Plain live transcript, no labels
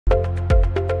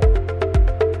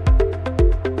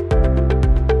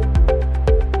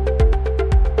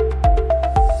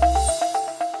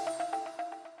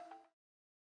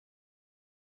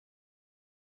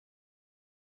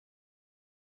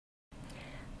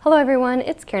Hello everyone,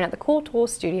 it's Karen at the Cool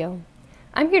Tools Studio.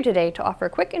 I'm here today to offer a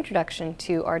quick introduction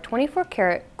to our 24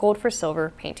 karat gold for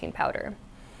silver painting powder.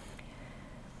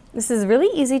 This is a really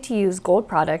easy to use gold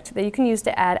product that you can use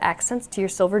to add accents to your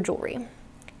silver jewelry.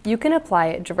 You can apply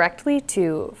it directly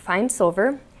to fine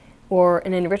silver or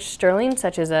an enriched sterling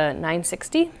such as a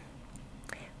 960.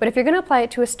 But if you're going to apply it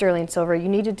to a sterling silver, you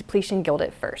need to depletion gild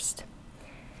it first.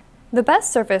 The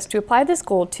best surface to apply this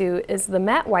gold to is the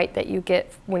matte white that you get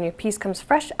when your piece comes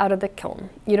fresh out of the kiln.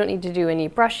 You don't need to do any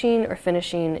brushing or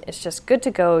finishing, it's just good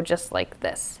to go just like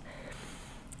this.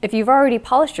 If you've already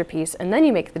polished your piece and then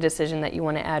you make the decision that you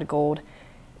want to add gold,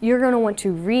 you're going to want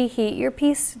to reheat your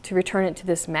piece to return it to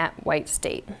this matte white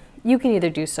state. You can either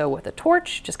do so with a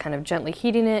torch, just kind of gently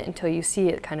heating it until you see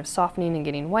it kind of softening and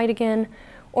getting white again,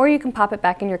 or you can pop it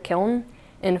back in your kiln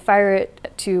and fire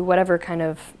it to whatever kind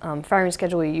of firing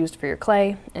schedule you used for your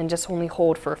clay and just only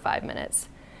hold for 5 minutes.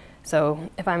 So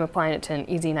if I'm applying it to an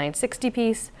easy 960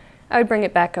 piece, I would bring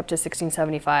it back up to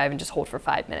 1675 and just hold for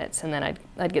 5 minutes, and then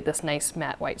I'd get this nice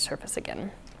matte white surface again.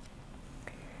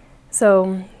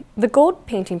 So the gold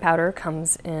painting powder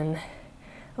comes in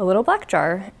a little black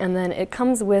jar, and then it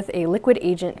comes with a liquid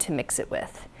agent to mix it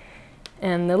with.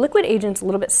 And the liquid agent's a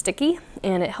little bit sticky,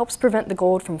 and it helps prevent the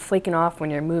gold from flaking off when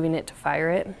you're moving it to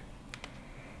fire it.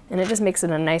 And it just makes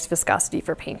it a nice viscosity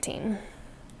for painting.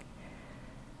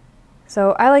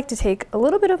 So I like to take a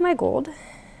little bit of my gold,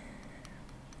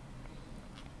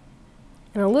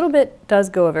 and a little bit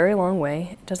does go a very long way.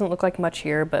 It doesn't look like much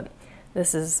here, but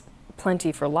this is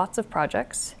plenty for lots of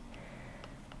projects.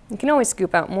 You can always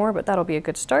scoop out more, but that'll be a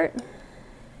good start.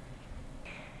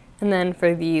 And then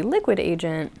for the liquid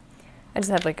agent, I just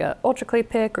have like a ultra clay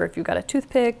pick, or if you've got a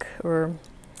toothpick or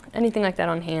anything like that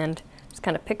on hand, just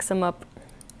kind of pick some up,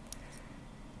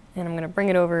 and I'm going to bring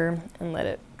it over and let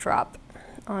it drop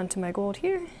onto my gold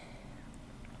here.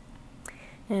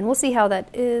 And we'll see how that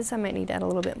is. I might need to add a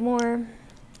little bit more,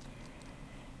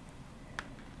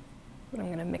 but I'm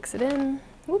going to mix it in.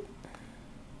 Whoop.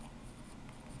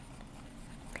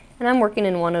 And I'm working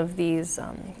in one of these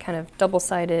kind of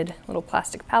double-sided little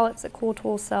plastic palettes that Cool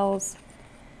Tools sells.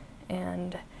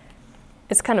 And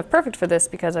it's kind of perfect for this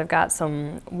because I've got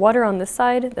some water on this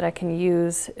side that I can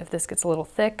use if this gets a little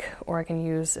thick, or I can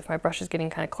use if my brush is getting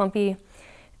kind of clumpy.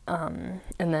 And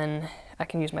then I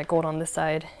can use my gold on this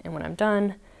side, and when I'm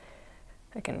done,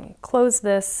 I can close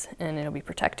this and it'll be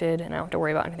protected, and I don't have to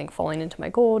worry about anything falling into my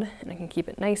gold, and I can keep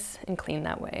it nice and clean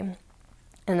that way.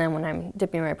 And then when I'm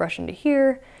dipping my brush into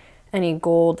here, any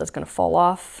gold that's going to fall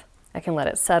off, I can let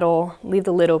it settle, leave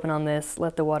the lid open on this,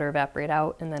 let the water evaporate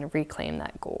out, and then reclaim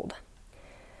that gold.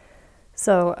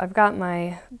 So I've got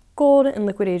my gold and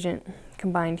liquid agent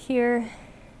combined here.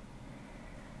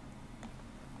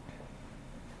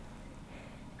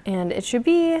 And it should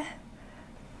be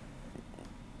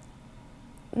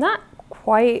not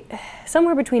quite,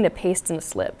 somewhere between a paste and a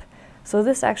slip. So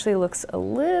this actually looks a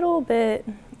little bit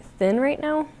thin right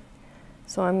now.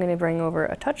 So I'm going to bring over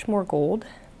a touch more gold.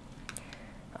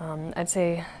 I'd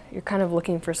say you're kind of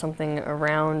looking for something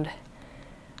around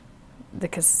the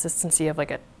consistency of like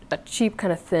a cheap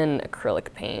kind of thin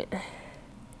acrylic paint.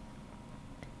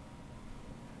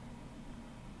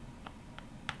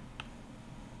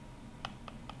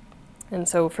 And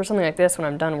so for something like this, when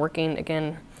I'm done working,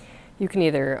 again, you can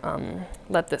either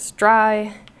let this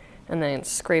dry and then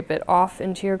scrape it off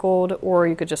into your gold, or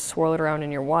you could just swirl it around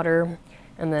in your water,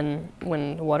 and then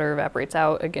when the water evaporates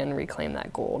out, again, reclaim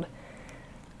that gold.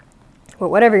 But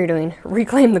whatever you're doing,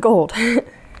 reclaim the gold.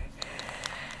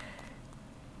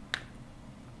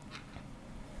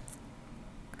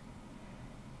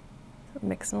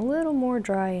 Mixing a little more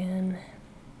dry in,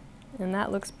 and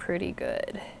that looks pretty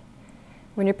good.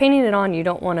 When you're painting it on, you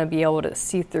don't want to be able to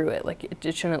see through it. Like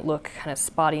it shouldn't look kind of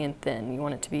spotty and thin. You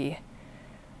want it to be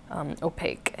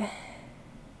opaque.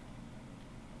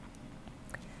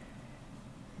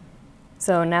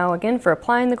 So now again, for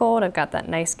applying the gold, I've got that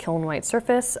nice kiln white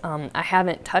surface. I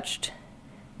haven't touched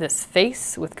this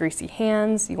face with greasy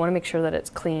hands. You want to make sure that it's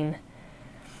clean.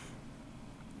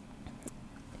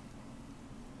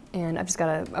 And I've just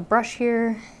got a brush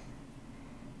here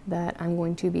that I'm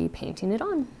going to be painting it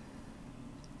on.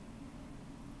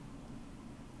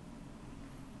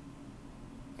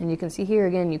 And you can see here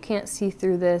again, you can't see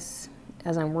through this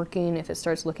as I'm working. If it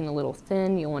starts looking a little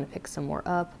thin, you'll want to pick some more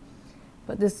up.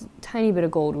 But this tiny bit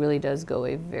of gold really does go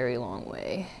a very long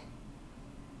way.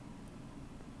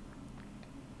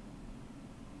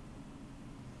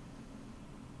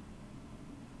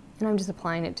 And I'm just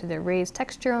applying it to the raised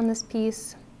texture on this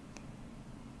piece.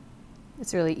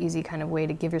 It's a really easy kind of way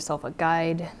to give yourself a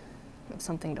guide,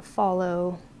 something to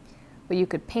follow. but you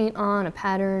could paint on a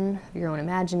pattern of your own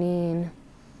imagining.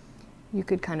 You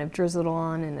could kind of drizzle it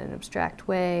on in an abstract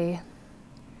way.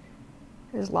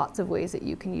 There's lots of ways that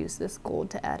you can use this gold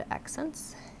to add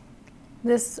accents.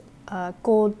 This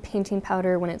gold painting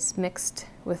powder, when it's mixed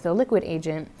with the liquid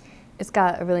agent, it's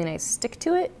got a really nice stick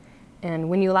to it, and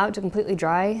when you allow it to completely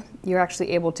dry, you're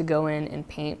actually able to go in and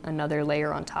paint another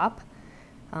layer on top.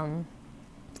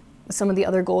 Some of the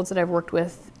other golds that I've worked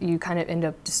with, you kind of end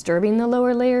up disturbing the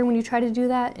lower layer when you try to do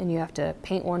that, and you have to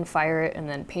paint one, fire it, and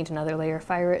then paint another layer,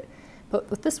 fire it. But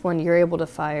with this one, you're able to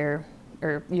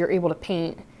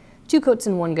paint 2 coats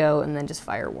in one go and then just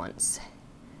fire once.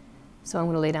 So I'm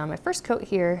going to lay down my first coat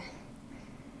here,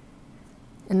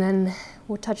 and then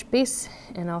we'll touch base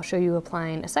and I'll show you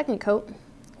applying a second coat,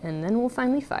 and then we'll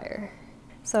finally fire.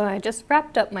 So I just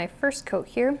wrapped up my first coat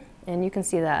here, and you can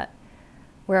see that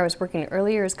where I was working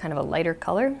earlier is kind of a lighter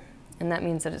color, and that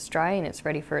means that it's dry and it's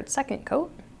ready for its second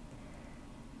coat.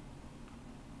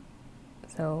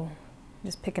 So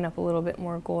just picking up a little bit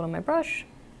more gold on my brush.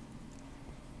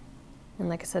 And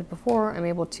like I said before, I'm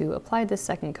able to apply this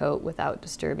second coat without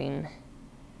disturbing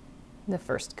the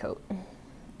first coat.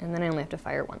 And then I only have to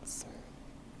fire once.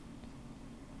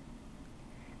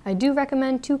 I do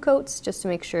recommend 2 coats just to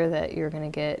make sure that you're going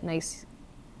to get nice,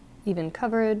 even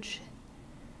coverage.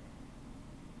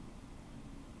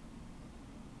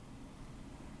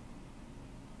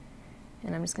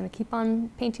 And I'm just going to keep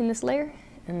on painting this layer,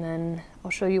 and then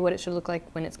I'll show you what it should look like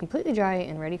when it's completely dry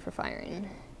and ready for firing.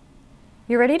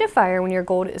 You're ready to fire when your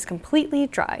gold is completely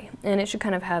dry, and it should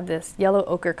kind of have this yellow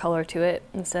ochre color to it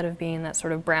instead of being that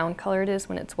sort of brown color it is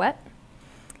when it's wet.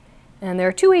 And there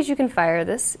are 2 ways you can fire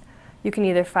this. You can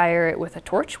either fire it with a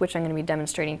torch, which I'm going to be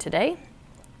demonstrating today,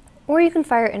 or you can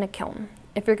fire it in a kiln.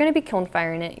 If you're going to be kiln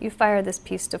firing it, you fire this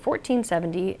piece to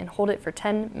 1470 and hold it for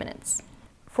 10 minutes.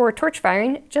 For torch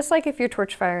firing, just like if you're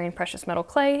torch firing precious metal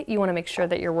clay, you want to make sure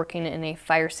that you're working in a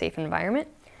fire-safe environment.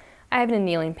 I have an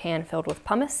annealing pan filled with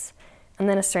pumice, and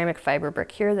then a ceramic fiber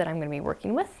brick here that I'm going to be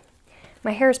working with.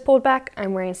 My hair is pulled back,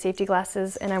 I'm wearing safety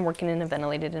glasses, and I'm working in a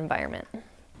ventilated environment.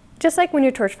 Just like when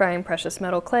you're torch firing precious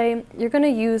metal clay, you're going to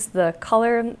use the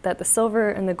color that the silver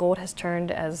and the gold has turned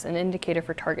as an indicator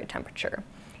for target temperature.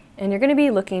 And you're going to be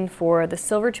looking for the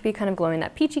silver to be kind of glowing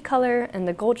that peachy color, and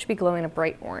the gold should be glowing a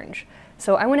bright orange.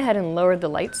 So I went ahead and lowered the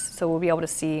lights so we'll be able to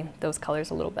see those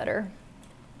colors a little better.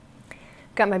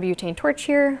 Got my butane torch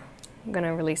here. I'm going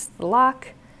to release the lock,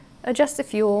 adjust the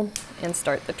fuel, and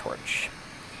start the torch.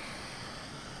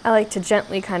 I like to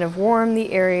gently kind of warm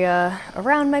the area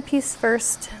around my piece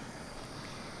first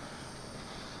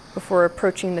before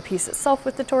approaching the piece itself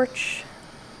with the torch.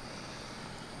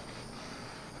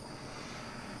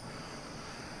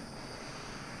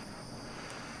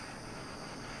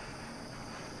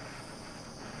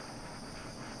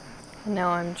 And now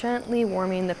I'm gently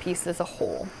warming the piece as a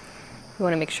whole. You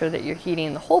want to make sure that you're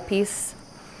heating the whole piece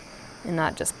and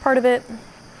not just part of it.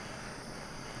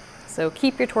 So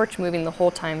keep your torch moving the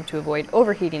whole time to avoid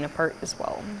overheating a part as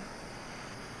well.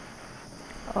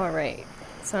 All right,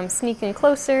 so I'm sneaking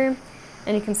closer,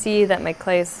 and you can see that my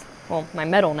clay's, well, my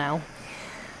metal now.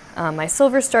 My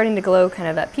silver's starting to glow kind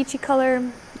of that peachy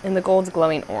color, and the gold's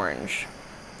glowing orange.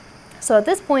 So at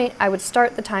this point, I would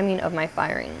start the timing of my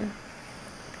firing.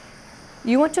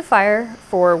 You want to fire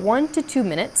for 1 to 2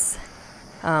 minutes.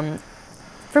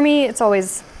 For me, it's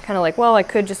always kind of like, well, I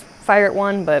could just fire at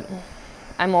 1, but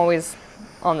I'm always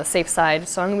on the safe side,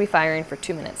 so I'm going to be firing for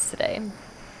 2 minutes today.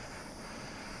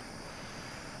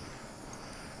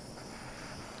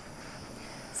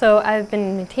 So I've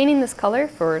been maintaining this color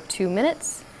for 2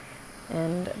 minutes,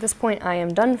 and at this point I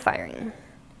am done firing.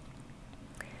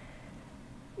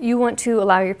 You want to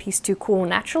allow your piece to cool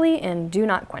naturally and do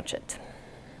not quench it.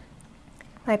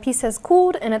 My piece has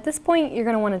cooled, and at this point you're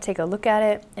going to want to take a look at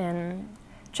it and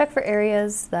check for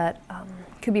areas that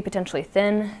could be potentially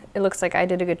thin. It looks like I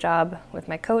did a good job with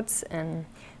my coats, and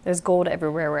there's gold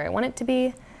everywhere where I want it to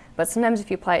be, but sometimes if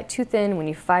you apply it too thin, when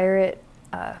you fire it,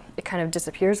 it kind of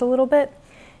disappears a little bit.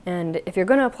 And if you're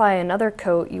going to apply another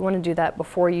coat, you want to do that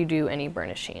before you do any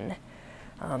burnishing.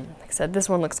 Like I said, this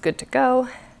one looks good to go,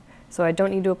 so I don't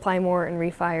need to apply more and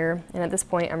refire, and at this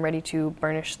point I'm ready to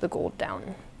burnish the gold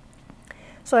down.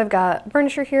 So I've got a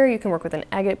burnisher here. You can work with an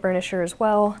agate burnisher as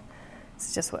well.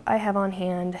 It's just what I have on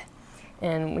hand.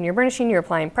 And when you're burnishing, you're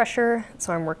applying pressure,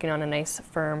 so I'm working on a nice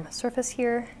firm surface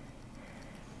here.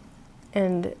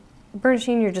 And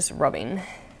burnishing, you're just rubbing,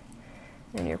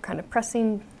 and you're kind of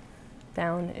pressing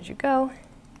down as you go.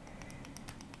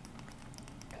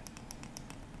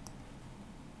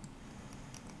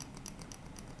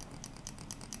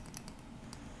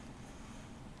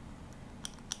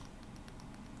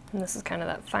 And this is kind of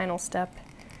that final step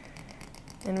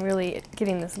and really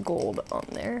getting this gold on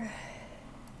there.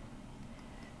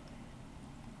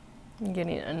 And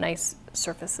getting a nice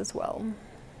surface as well.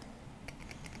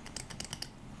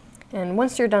 And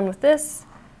once you're done with this,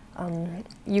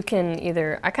 you can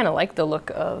either, I kind of like the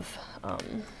look of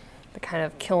the kind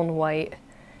of kiln white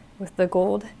with the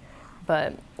gold,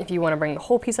 but if you want to bring the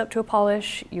whole piece up to a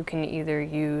polish, you can either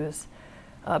use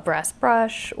a brass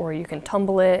brush or you can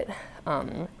tumble it,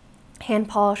 hand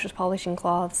polish with polishing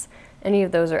cloths. Any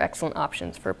of those are excellent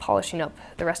options for polishing up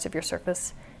the rest of your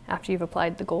surface after you've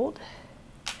applied the gold.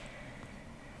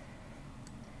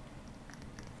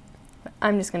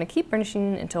 I'm just going to keep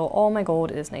burnishing until all my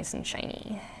gold is nice and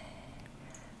shiny.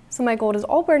 So my gold is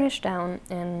all burnished down,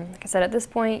 and like I said, at this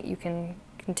point you can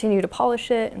continue to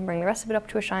polish it and bring the rest of it up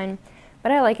to a shine,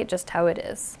 but I like it just how it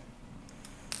is.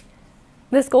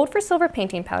 This gold for silver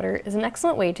painting powder is an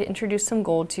excellent way to introduce some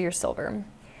gold to your silver.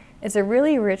 It's a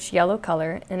really rich yellow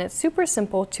color, and it's super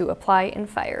simple to apply and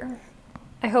fire.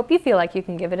 I hope you feel like you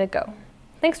can give it a go.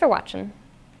 Thanks for watching.